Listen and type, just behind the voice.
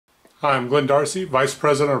Hi, I'm Glenn Darcy, Vice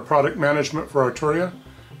President of Product Management for Arturia.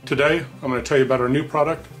 Today, I'm going to tell you about our new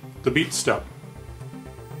product, the Beatstep.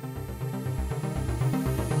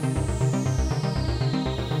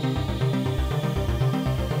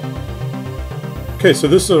 Okay, so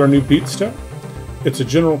this is our new Beatstep. It's a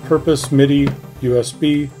general purpose MIDI,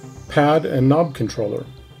 USB, pad, and knob controller.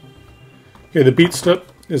 Okay, the Beatstep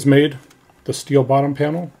is made the steel bottom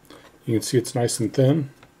panel. You can see it's nice and thin,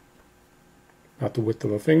 not the width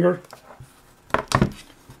of a finger.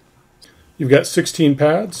 You've got 16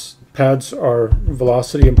 pads. Pads are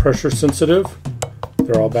velocity and pressure sensitive.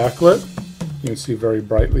 They're all backlit. You can see very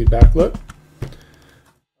brightly backlit.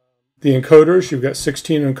 The encoders, you've got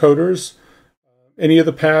 16 encoders. Any of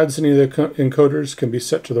the pads, any of the encoders can be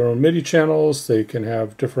set to their own MIDI channels. They can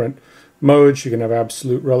have different modes. You can have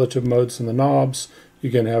absolute relative modes in the knobs. You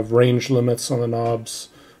can have range limits on the knobs.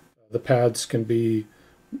 The pads can be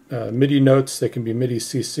MIDI notes. They can be MIDI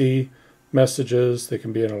CC messages. They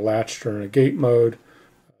can be in a latched or in a gate mode.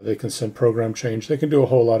 They can send program change. They can do a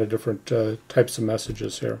whole lot of different types of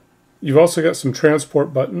messages here. You've also got some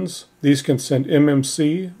transport buttons. These can send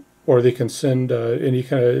MMC, or they can send any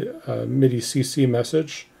kind of MIDI CC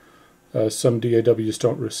message. Some DAWs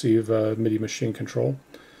don't receive MIDI machine control,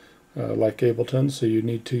 like Ableton, so you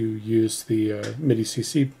need to use the MIDI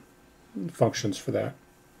CC functions for that.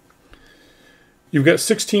 You've got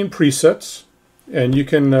 16 presets, and you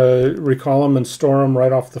can recall them and store them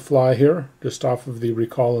right off the fly here, just off of the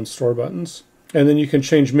recall and store buttons. And then you can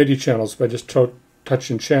change MIDI channels by just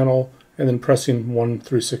touching channel and then pressing 1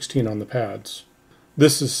 through 16 on the pads.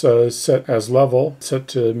 This is set as level, set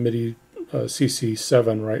to MIDI CC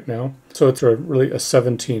 7 right now. So it's really a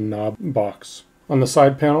 17 knob box. On the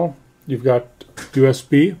side panel, you've got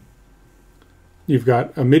USB, you've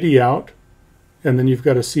got a MIDI out, and then you've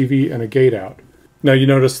got a CV and a gate out. Now you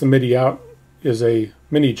notice the MIDI out is a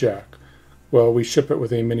mini jack. Well, we ship it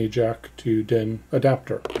with a mini jack to DIN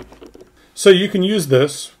adapter. So you can use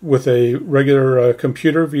this with a regular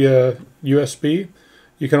computer via USB.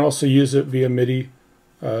 You can also use it via MIDI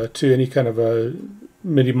to any kind of a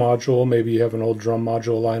MIDI module. Maybe you have an old drum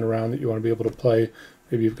module lying around that you want to be able to play.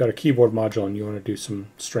 Maybe you've got a keyboard module and you want to do some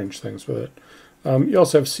strange things with it. You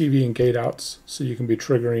also have CV and gate outs, so you can be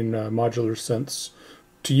triggering modular synths.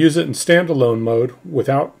 To use it in standalone mode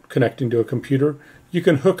without connecting to a computer, you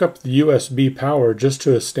can hook up the USB power just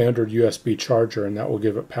to a standard USB charger, and that will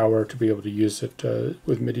give it power to be able to use it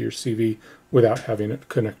with MIDI or CV without having it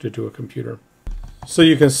connected to a computer. So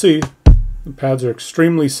you can see the pads are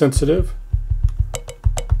extremely sensitive.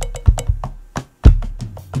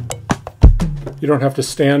 You don't have to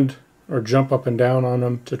stand or jump up and down on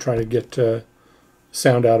them to try to get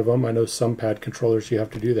sound out of them. I know some pad controllers you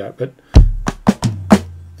have to do that, but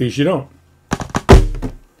these you don't.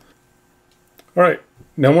 Alright,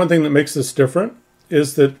 now one thing that makes this different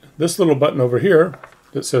is that this little button over here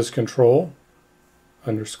that says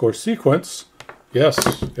Control_Sequence,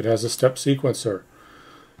 yes, it has a step sequencer.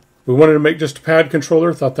 We wanted to make just a pad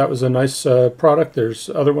controller, thought that was a nice product. There's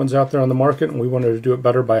other ones out there on the market, and we wanted to do it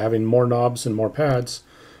better by having more knobs and more pads.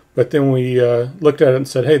 But then we looked at it and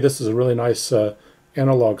said, hey, this is a really nice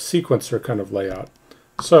analog sequencer kind of layout.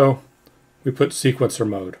 So we put sequencer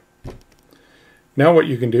mode. Now what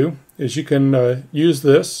you can do is you can use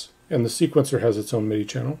this, and the sequencer has its own MIDI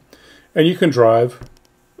channel, and you can drive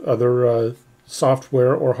other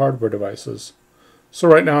software or hardware devices. So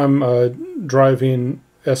right now I'm driving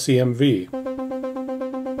SEMV.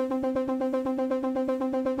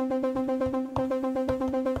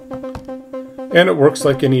 And it works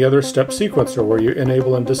like any other step sequencer, where you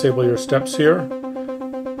enable and disable your steps here,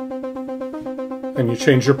 and you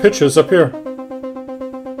change your pitches up here.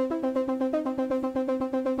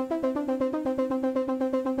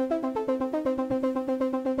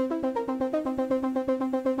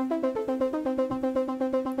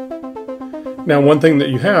 Now, one thing that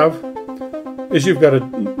you have is you've got a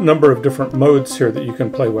number of different modes here that you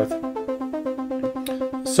can play with.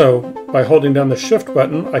 So by holding down the shift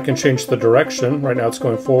button, I can change the direction. Right now it's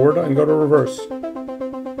going forward. I can go to reverse.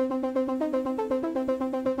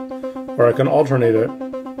 Or I can alternate it.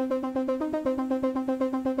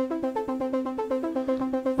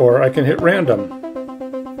 Or I can hit random.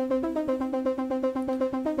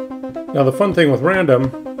 Now the fun thing with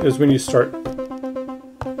random is when you start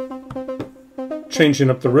changing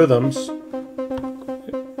up the rhythms,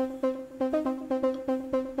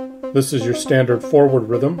 this is your standard forward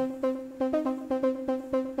rhythm.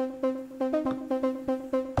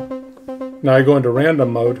 Now I go into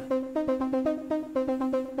random mode,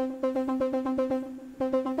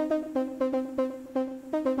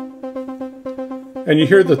 and you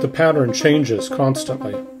hear that the pattern changes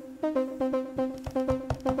constantly.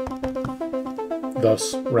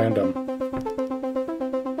 thus random.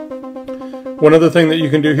 One other thing that you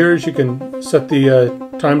can do here is you can set the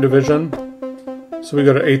time division. So we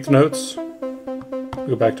go to eighth notes, we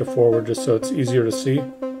go back to forward just so it's easier to see.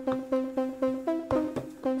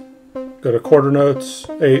 Go to quarter notes,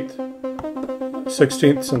 eighth,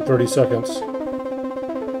 16ths, and 32nds.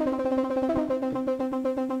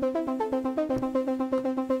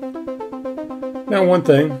 Now one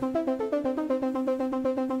thing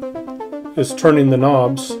is turning the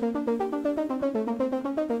knobs.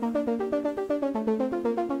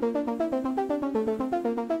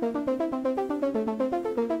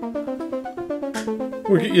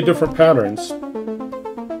 Will get you different patterns.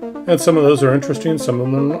 And some of those are interesting, some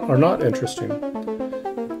of them are not interesting.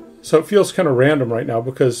 So it feels kind of random right now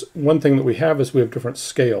because one thing that we have is we have different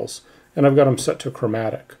scales, and I've got them set to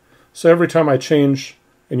chromatic. So every time I change,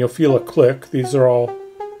 and you'll feel a click, these are all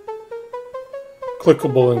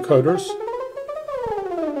clickable encoders.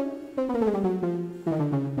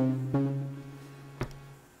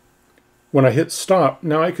 When I hit stop,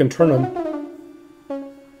 now I can turn them.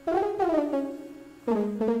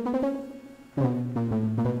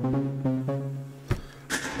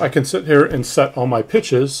 I can sit here and set all my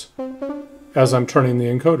pitches as I'm turning the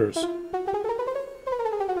encoders.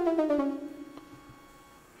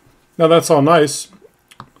 Now that's all nice,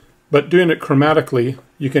 but doing it chromatically,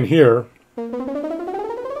 you can hear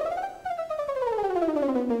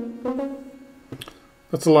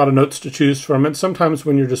that's a lot of notes to choose from, and sometimes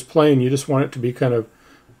when you're just playing, you just want it to be kind of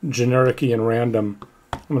generic-y and random.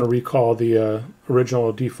 I'm going to recall the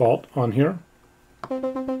original default on here.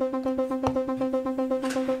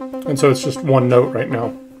 And so it's just one note right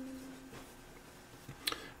now.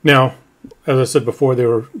 Now, as I said before, they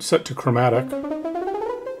were set to chromatic.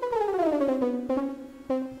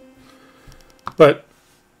 But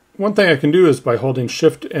one thing I can do is by holding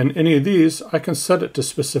Shift and any of these, I can set it to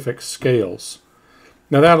specific scales.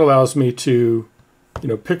 Now that allows me to,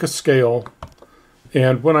 pick a scale,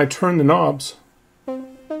 and when I turn the knobs,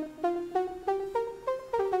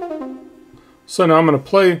 so now I'm going to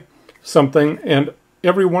play something, and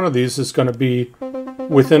every one of these is going to be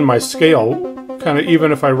within my scale, kind of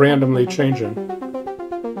even if I randomly change them.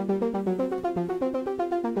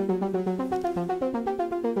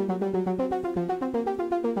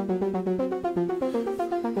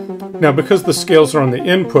 Now because the scales are on the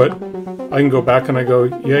input, I can go back and I go,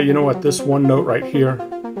 yeah, you know what, this one note right here,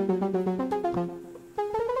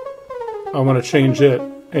 I want to change it,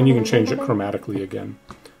 and you can change it chromatically again,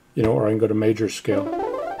 or I can go to major scale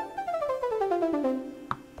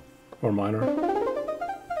or minor.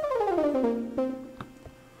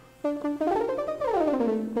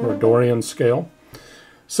 Or a Dorian scale.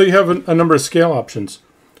 So you have a number of scale options.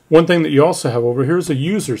 One thing that you also have over here is a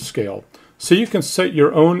user scale. So you can set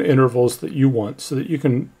your own intervals that you want so that you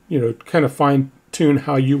can, kind of fine tune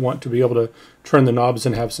how you want to be able to turn the knobs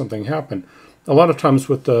and have something happen. A lot of times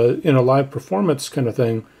with in a live performance kind of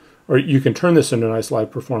thing, or you can turn this into a nice live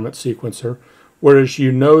performance sequencer, whereas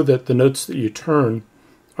you know that the notes that you turn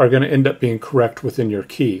are going to end up being correct within your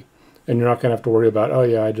key, and you're not going to have to worry about, oh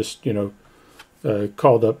yeah, I just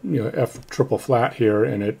called up F triple flat here,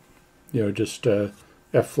 and it just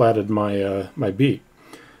F flatted my beat.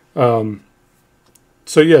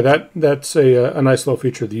 So yeah, that's a nice little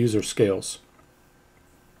feature of the user scales.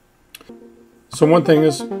 So one thing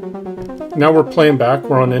is, now we're playing back,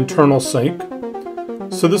 we're on internal sync.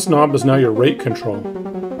 So this knob is now your rate control.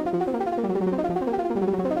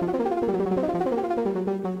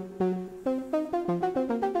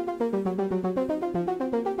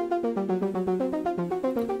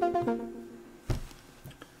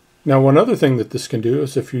 Now one other thing that this can do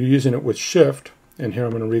is if you're using it with Shift, and here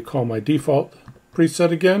I'm going to recall my default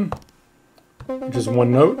preset again, which is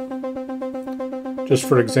one note, just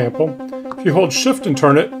for example. If you hold Shift and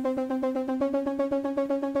turn it,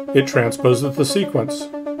 it transposes the sequence.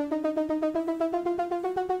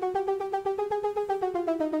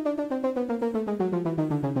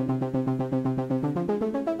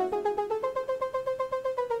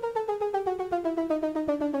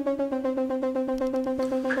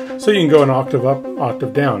 So you can go an octave up,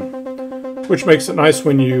 octave down, which makes it nice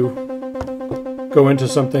when you go into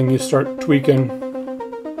something, you start tweaking.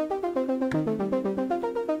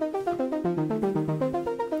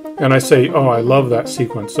 And I say, oh, I love that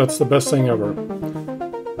sequence. That's the best thing ever.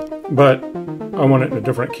 But I want it in a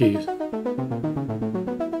different key.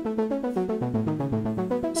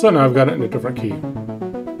 So now I've got it in a different key.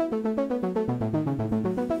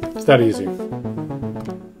 It's that easy.